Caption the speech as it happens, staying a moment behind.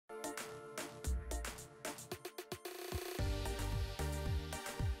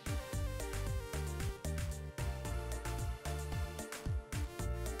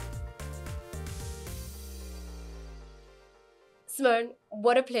Simone,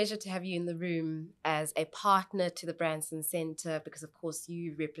 what a pleasure to have you in the room as a partner to the Branson Centre, because of course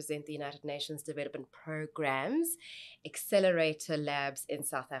you represent the United Nations Development Programme's Accelerator Labs in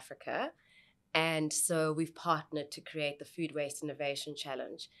South Africa. And so we've partnered to create the Food Waste Innovation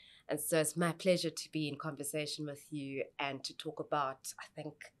Challenge. And so it's my pleasure to be in conversation with you and to talk about, I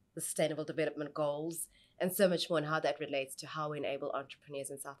think, the Sustainable Development Goals and so much more, and how that relates to how we enable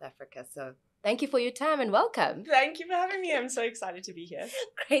entrepreneurs in South Africa. So thank you for your time and welcome. Thank you for having me. I'm so excited to be here.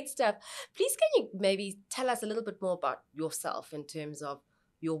 Great stuff. Please, can you maybe tell us a little bit more about yourself in terms of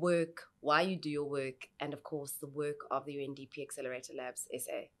your work, why you do your work, and of course the work of the UNDP Accelerator Labs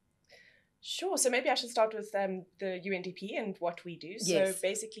SA? Sure. So maybe I should start with the UNDP and what we do. Yes. So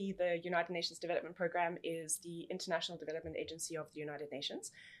basically, the United Nations Development Programme is the international development agency of the United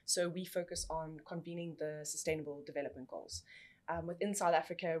Nations. So we focus on convening the Sustainable Development Goals. Within South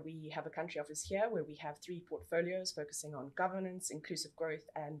Africa, we have a country office here where we have 3 portfolios focusing on governance, inclusive growth,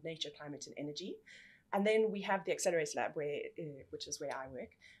 and nature, climate, and energy. And then we have the Accelerator Lab, which is where I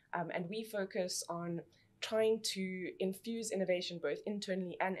work. And we focus on trying to infuse innovation both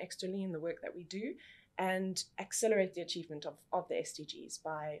internally and externally in the work that we do, and accelerate the achievement of the SDGs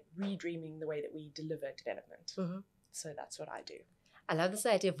by redreaming the way that we deliver development. Mm-hmm. So that's what I do. I love this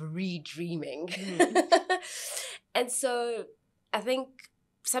idea of redreaming. And so I think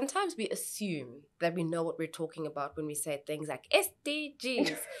sometimes we assume that we know what we're talking about when we say things like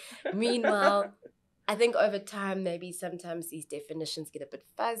SDGs. Meanwhile, I think over time, maybe sometimes these definitions get a bit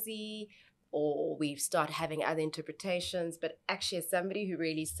fuzzy, or we start having other interpretations. But actually, as somebody who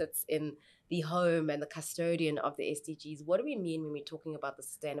really sits in the home and the custodian of the SDGs, what do we mean when we're talking about the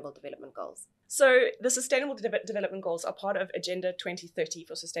Sustainable Development Goals? So the Sustainable Development Goals are part of Agenda 2030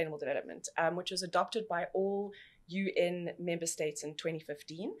 for Sustainable Development, which was adopted by all UN member states in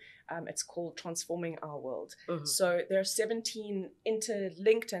 2015. It's called Transforming Our World. Mm-hmm. So there are 17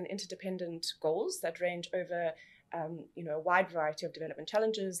 interlinked and interdependent goals that range over a wide variety of development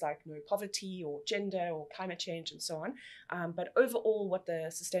challenges like poverty or gender or climate change and so on. But overall, what the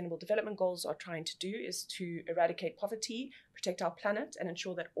Sustainable Development Goals are trying to do is to eradicate poverty, protect our planet, and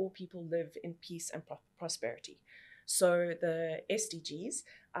ensure that all people live in peace and prosperity. So the SDGs,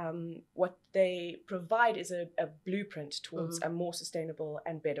 what they provide is a blueprint towards a more sustainable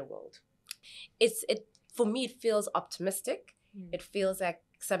and better world. For me, it feels optimistic. It feels like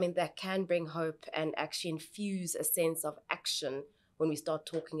something that can bring hope and actually infuse a sense of action when we start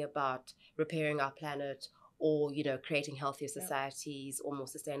talking about repairing our planet or, creating healthier societies or more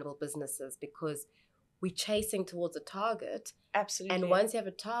sustainable businesses, because we're chasing towards a target. Absolutely. And once you have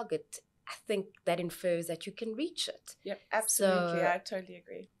a target, I think that infers that you can reach it. Yep, absolutely. So, I totally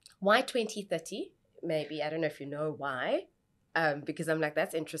agree. Why 2030? Maybe, I don't know if you know why, because I'm like,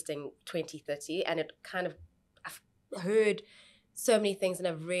 that's interesting, 2030. And it kind of, I've heard so many things and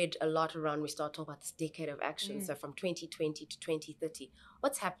I've read a lot around, we start talking about this decade of action. So from 2020 to 2030,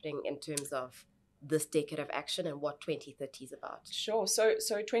 what's happening in terms of this decade of action and what 2030 is about? Sure. So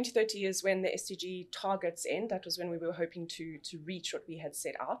 2030 is when the SDG targets end. That was when we were hoping to reach what we had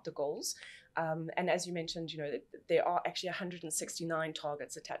set out, the goals. And as you mentioned, there are actually 169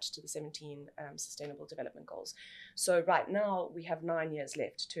 targets attached to the 17 Sustainable Development Goals. So right now we have 9 years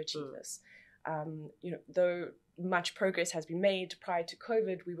left to achieve this. Though much progress has been made prior to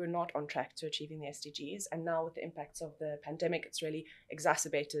COVID, we were not on track to achieving the SDGs. And now with the impacts of the pandemic, it's really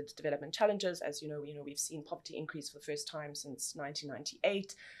exacerbated development challenges. As you know, we've seen poverty increase for the first time since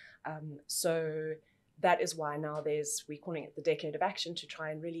 1998. So that is why now we're calling it the decade of action, to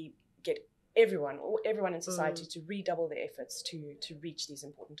try and really get everyone in society to redouble their efforts to reach these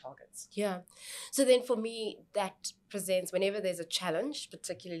important targets. Yeah. So then for me, that presents, whenever there's a challenge,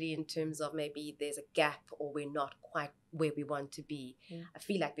 particularly in terms of maybe there's a gap or we're not quite where we want to be, I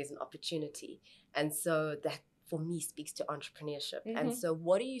feel like there's an opportunity. And so that for me speaks to entrepreneurship. And so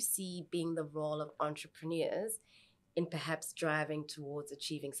what do you see being the role of entrepreneurs in perhaps driving towards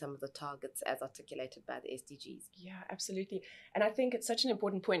achieving some of the targets as articulated by the SDGs? Yeah, absolutely. And I think it's such an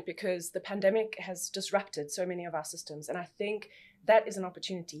important point because the pandemic has disrupted so many of our systems. And I think that is an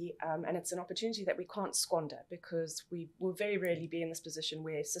opportunity, and it's an opportunity that we can't squander, because we will very rarely be in this position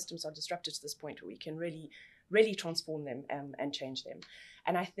where systems are disrupted to this point where we can really, really transform them and change them.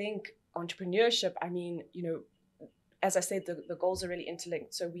 And I think entrepreneurship, as I said, the goals are really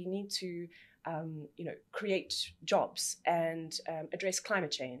interlinked. So we need to create jobs and address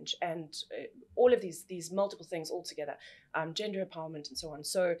climate change and all of these multiple things all together, gender empowerment and so on.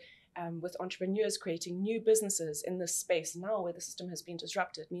 So with entrepreneurs creating new businesses in this space now where the system has been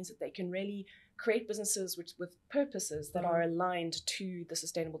disrupted means that they can really create businesses with purposes that are aligned to the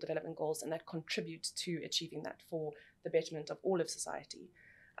Sustainable Development Goals and that contribute to achieving that for the betterment of all of society.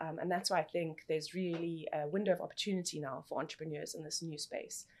 And that's why I think there's really a window of opportunity now for entrepreneurs in this new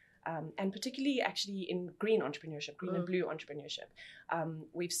space. And particularly actually in green entrepreneurship, green and blue entrepreneurship.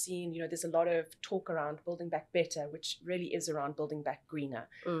 We've seen, there's a lot of talk around building back better, which really is around building back greener.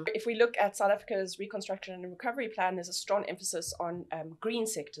 If we look at South Africa's reconstruction and recovery plan, there's a strong emphasis on green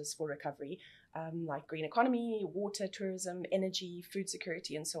sectors for recovery, like green economy, water, tourism, energy, food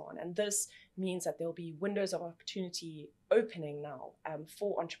security, and so on. And this means that there'll be windows of opportunity opening now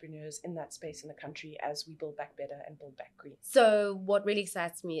for entrepreneurs in that space in the country as we build back better and build back green. So what really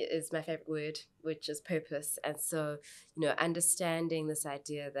excites me is my favorite word, which is purpose. And so, understanding this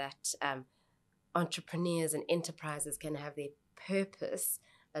idea that entrepreneurs and enterprises can have their purpose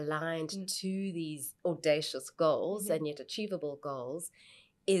aligned to these audacious goals and yet achievable goals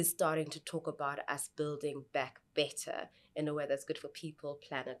is starting to talk about us building back better in a way that's good for people,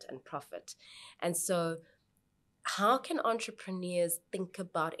 planet, and profit. And so how can entrepreneurs think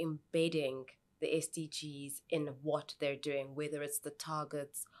about embedding the SDGs in what they're doing, whether it's the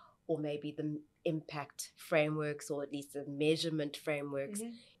targets or maybe the impact frameworks or at least the measurement frameworks?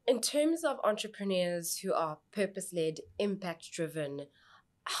 In terms of entrepreneurs who are purpose-led, impact-driven,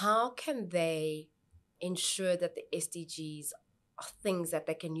 how can they ensure that the SDGs are things that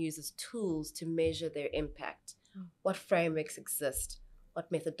they can use as tools to measure their impact? What frameworks exist?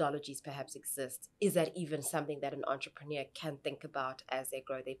 What methodologies perhaps exist? Is that even something that an entrepreneur can think about as they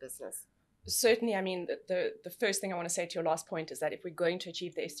grow their business? Certainly, I mean, the first thing I want to say to your last point is that if we're going to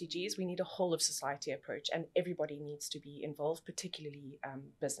achieve the SDGs, we need a whole of society approach, and everybody needs to be involved, particularly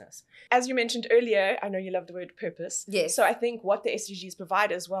business. As you mentioned earlier, I know you love the word purpose. Yes. So I think what the SDGs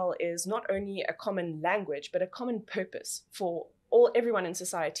provide as well is not only a common language, but a common purpose for everyone in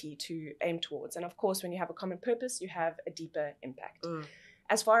society to aim towards. And of course, when you have a common purpose, you have a deeper impact.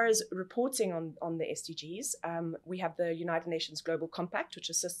 As far as reporting on the SDGs, we have the United Nations Global Compact, which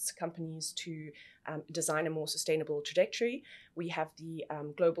assists companies to design a more sustainable trajectory. We have the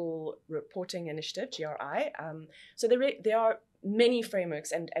Global Reporting Initiative, GRI. So there are many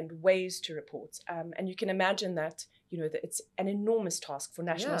frameworks and ways to report. And you can imagine that, that it's an enormous task for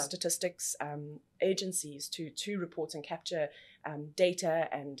national statistics agencies to report and capture data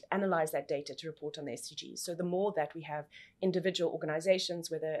and analyze that data to report on the SDGs. So the more that we have individual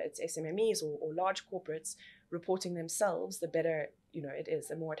organizations, whether it's SMMEs or large corporates, reporting themselves, the better it is,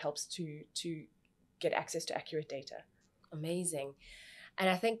 the more it helps to get access to accurate data. Amazing. And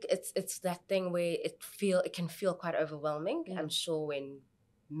I think it's that thing where it can feel quite overwhelming. I'm sure when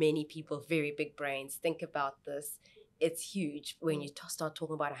many people, very big brains, think about this, it's huge when you start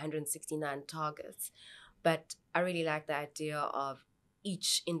talking about 169 targets. But I really like the idea of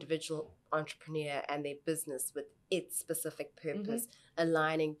each individual entrepreneur and their business with its specific purpose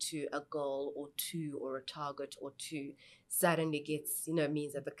aligning to a goal or two or a target or two suddenly gets,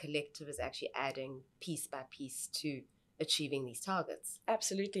 means that the collective is actually adding piece by piece to achieving these targets.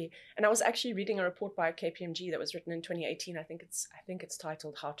 Absolutely. And I was actually reading a report by KPMG that was written in 2018. I think it's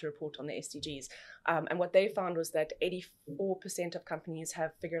titled How to Report on the SDGs. And what they found was that 84% of companies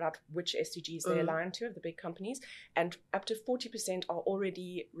have figured out which SDGs they align to, of the big companies, and up to 40% are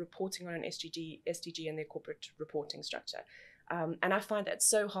already reporting on an SDG in their corporate reporting structure. And I find that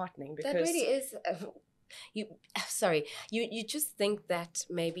so heartening because that really is. You just think that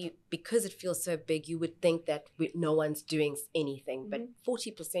maybe because it feels so big, you would think that no one's doing anything, but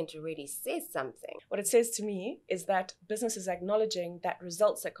 40% already says something. What it says to me is that business is acknowledging that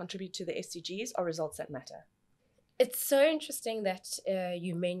results that contribute to the SDGs are results that matter. It's so interesting that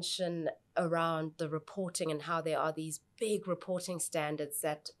you mention around the reporting and how there are these big reporting standards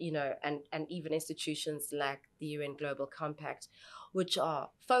that, and even institutions like the UN Global Compact, which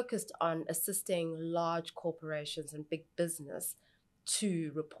are focused on assisting large corporations and big business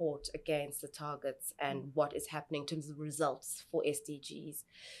to report against the targets and what is happening in terms of results for SDGs.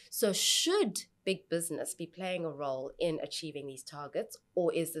 So should big business be playing a role in achieving these targets,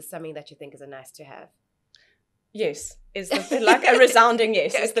 or is this something that you think is a nice to have? Yes, is like a resounding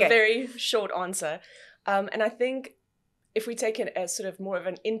yes, is the very short answer. And I think if we take it as sort of more of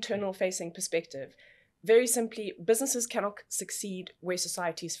an internal facing perspective, very simply, businesses cannot succeed where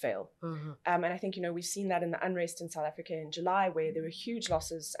societies fail. And I think, we've seen that in the unrest in South Africa in July, where there were huge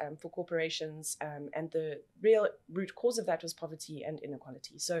losses for corporations. And the real root cause of that was poverty and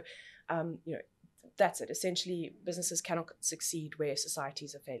inequality. So, that's it. Essentially, businesses cannot succeed where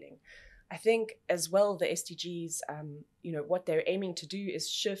societies are failing. I think as well, the SDGs, what they're aiming to do is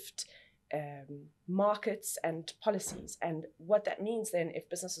shift markets and policies. And what that means then, if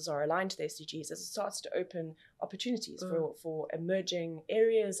businesses are aligned to the SDGs, is it starts to open opportunities for emerging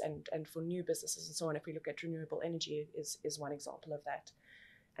areas and for new businesses and so on. If we look at renewable energy is one example of that.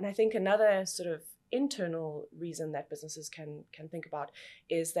 And I think another sort of internal reason that businesses can think about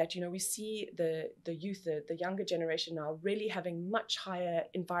is that, we see the youth, the younger generation now really having much higher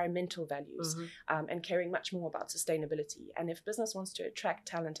environmental values and caring much more about sustainability. And if business wants to attract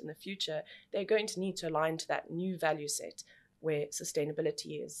talent in the future, they're going to need to align to that new value set where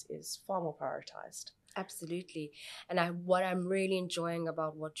sustainability is far more prioritized. Absolutely. And what I'm really enjoying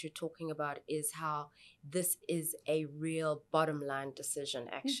about what you're talking about is how this is a real bottom line decision,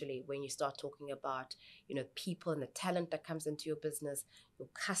 actually, when you start talking about, people and the talent that comes into your business, your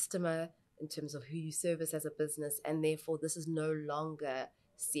customer in terms of who you service as a business. And therefore, this is no longer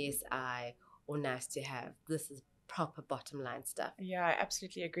CSI or nice to have. This is proper bottom line stuff. Yeah, I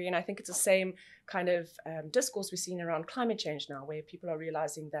absolutely agree. And I think it's the same kind of discourse we're seeing around climate change now, where people are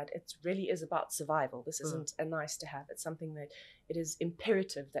realizing that it really is about survival. This isn't a nice to have. It's something that it is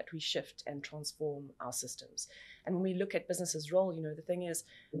imperative that we shift and transform our systems. And when we look at business's role, the thing is,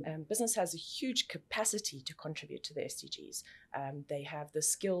 business has a huge capacity to contribute to the SDGs. They have the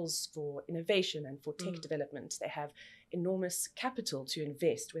skills for innovation and for tech development. They have enormous capital to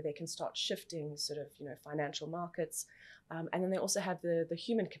invest where they can start shifting sort of, financial markets. And then they also have the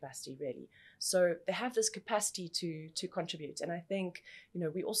human capacity, really. So they have this capacity to contribute. And I think,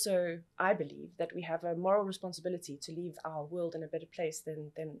 we also, I believe, that we have a moral responsibility to leave our world in a better place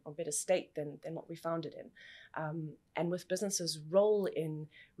or better state than what we found it in. And with businesses' role in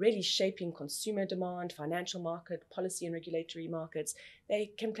really shaping consumer demand, financial market, policy and regulatory markets,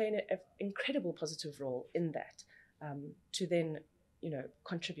 they can play an incredible positive role in that to then,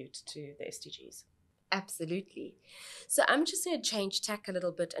 contribute to the SDGs. Absolutely. So I'm just going to change tack a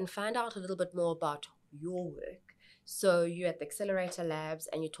little bit and find out a little bit more about your work. So you're at the Accelerator Labs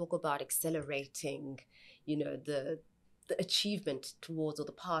and you talk about accelerating, the achievement towards, or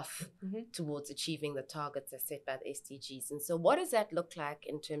the path towards achieving the targets as set by the SDGs. And so what does that look like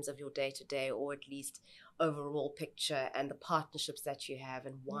in terms of your day-to-day, or at least overall picture, and the partnerships that you have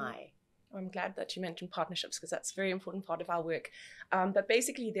and why? I'm glad that you mentioned partnerships, because that's a very important part of our work. But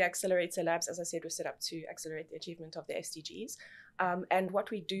basically, the Accelerator Labs, as I said, were set up to accelerate the achievement of the SDGs. And what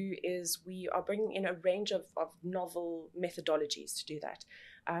we do is we are bringing in a range of novel methodologies to do that.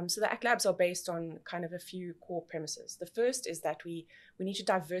 So the ACT Labs are based on kind of a few core premises. The first is that we need to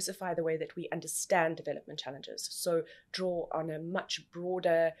diversify the way that we understand development challenges. So draw on a much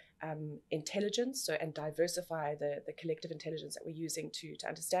broader intelligence, and diversify the collective intelligence that we're using to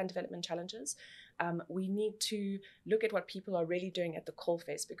understand development challenges. We need to look at what people are really doing at the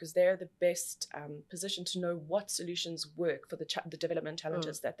coalface, because they're the best position to know what solutions work for the development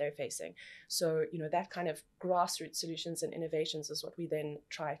challenges that they're facing. So, that kind of grassroots solutions and innovations is what we then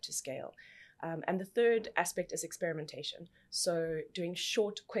try to scale. And the third aspect is experimentation. So doing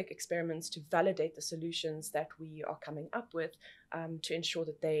short, quick experiments to validate the solutions that we are coming up with to ensure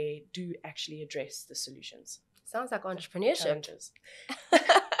that they do actually address the solutions. Sounds like entrepreneurship. Challenges.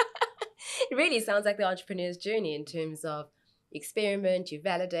 It really sounds like the entrepreneur's journey in terms of experiment, you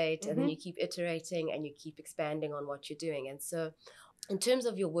validate, and then you keep iterating and you keep expanding on what you're doing. And so in terms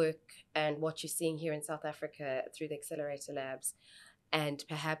of your work and what you're seeing here in South Africa through the Accelerator Labs, and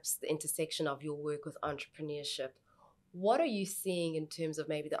perhaps the intersection of your work with entrepreneurship, what are you seeing in terms of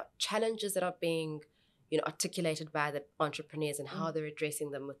maybe the challenges that are being, articulated by the entrepreneurs and how they're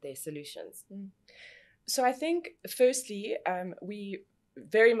addressing them with their solutions? So I think, firstly, we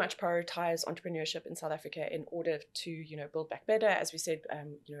very much prioritize entrepreneurship in South Africa in order to, build back better. As we said,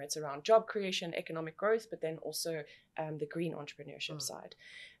 it's around job creation, economic growth, but then also the green entrepreneurship side.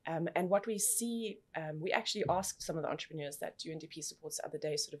 And what we see, we actually asked some of the entrepreneurs that UNDP supports the other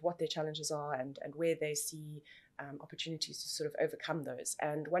day sort of what their challenges are and where they see opportunities to sort of overcome those.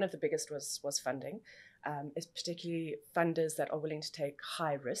 And one of the biggest was funding. Is particularly funders that are willing to take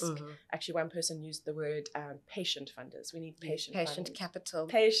high risk. Actually, one person used the word patient funders. We need patient capital.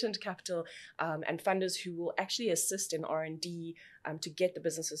 Patient capital, and funders who will actually assist in R&D to get the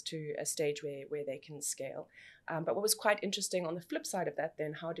businesses to a stage where they can scale. But what was quite interesting on the flip side of that,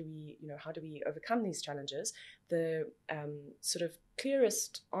 then, how do we overcome these challenges? The sort of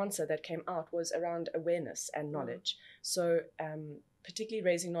clearest answer that came out was around awareness and knowledge. So particularly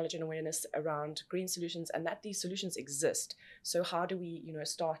raising knowledge and awareness around green solutions, and that these solutions exist. So how do we,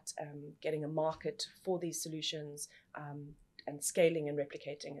 start getting a market for these solutions and scaling and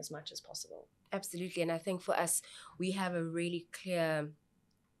replicating as much as possible? Absolutely. And I think for us, we have a really clear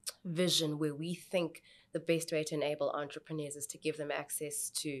vision where we think the best way to enable entrepreneurs is to give them access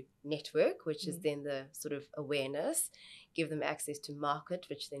to network, which is then the sort of awareness, give them access to market,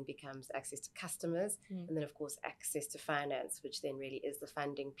 which then becomes access to customers, and then of course access to finance, which then really is the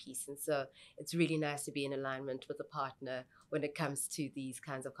funding piece. And so it's really nice to be in alignment with a partner when it comes to these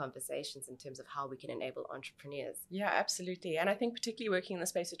kinds of conversations in terms of how we can enable entrepreneurs. Yeah, absolutely. And I think particularly working in the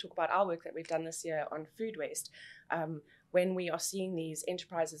space to talk about our work that we've done this year on food waste, when we are seeing these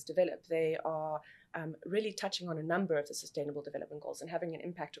enterprises develop, they are really touching on a number of the sustainable development goals and having an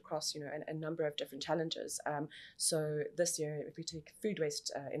impact across, a number of different challenges. So this year, if we take food waste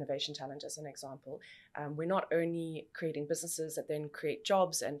innovation challenge as an example, we're not only creating businesses that then create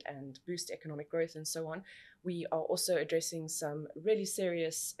jobs and boost economic growth and so on, we are also addressing some really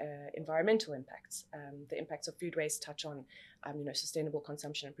serious environmental impacts. The impacts of food waste touch on sustainable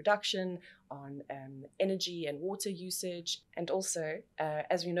consumption and production, on energy and water usage, and also,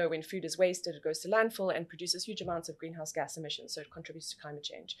 as we know, when food is wasted, it goes to landfill and produces huge amounts of greenhouse gas emissions, so it contributes to climate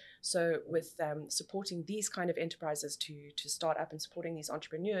change. So with supporting these kind of enterprises to start up and supporting these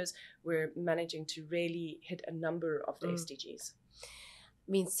entrepreneurs, we're managing to really hit a number of the SDGs.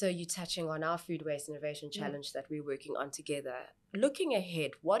 I mean, so you're touching on our food waste innovation challenge that we're working on together. Looking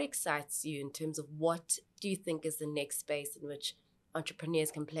ahead, what excites you in terms of what do you think is the next space in which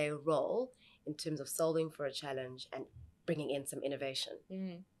entrepreneurs can play a role in terms of solving for a challenge and bringing in some innovation?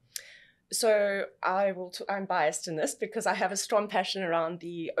 So I'm biased in this because I have a strong passion around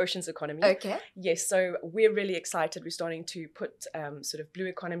the oceans economy. Okay. Yes, so we're really excited. We're starting to put sort of blue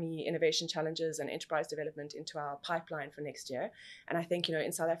economy innovation challenges and enterprise development into our pipeline for next year. And I think,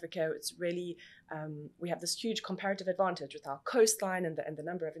 in South Africa, it's really, we have this huge comparative advantage with our coastline and the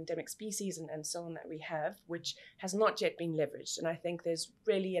number of endemic species and so on that we have, which has not yet been leveraged. And I think there's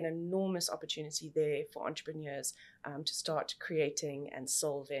really an enormous opportunity there for entrepreneurs to start creating and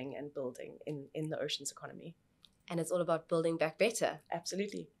solving and building in the oceans economy. And it's all about building back better.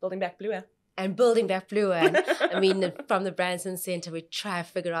 Absolutely. Building back bluer. And building back bluer. And I mean, from the Branson Center, we try to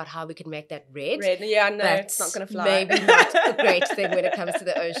figure out how we can make that red. Yeah, no, it's not going to fly. Maybe not a great thing when it comes to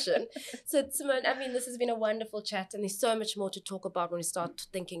the ocean. So, Simone, I mean, this has been a wonderful chat, and there's so much more to talk about when we start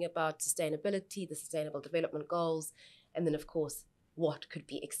thinking about sustainability, the Sustainable Development Goals, and then, of course, what could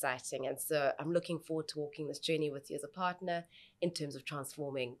be exciting. And so I'm looking forward to walking this journey with you as a partner in terms of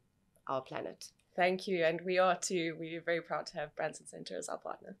transforming our planet. Thank you. And we are too. We are very proud to have Branson Center as our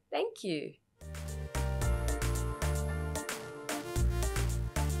partner. Thank you.